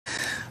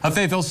A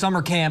Fayetteville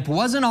summer camp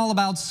wasn't all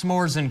about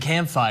s'mores and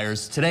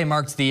campfires. Today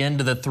marks the end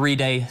of the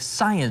three-day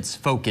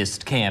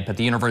science-focused camp at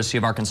the University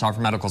of Arkansas for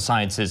Medical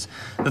Sciences.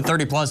 The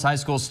 30-plus high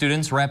school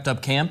students wrapped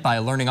up camp by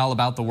learning all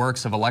about the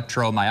works of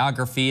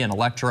electromyography and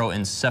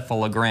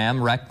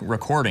electroencephalogram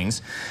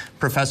recordings.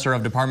 Professor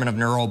of Department of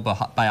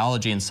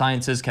Neurobiology and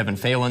Sciences, Kevin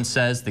Phelan,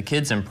 says the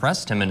kids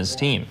impressed him and his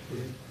team.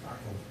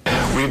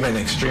 We've been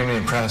extremely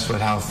impressed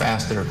with how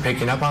fast they're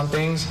picking up on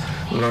things,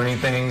 learning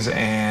things,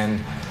 and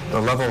the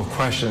level of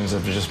questions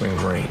have just been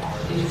great.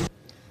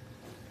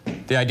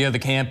 The idea of the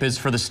camp is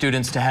for the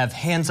students to have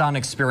hands-on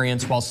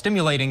experience while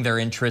stimulating their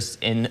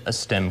interest in a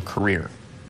STEM career.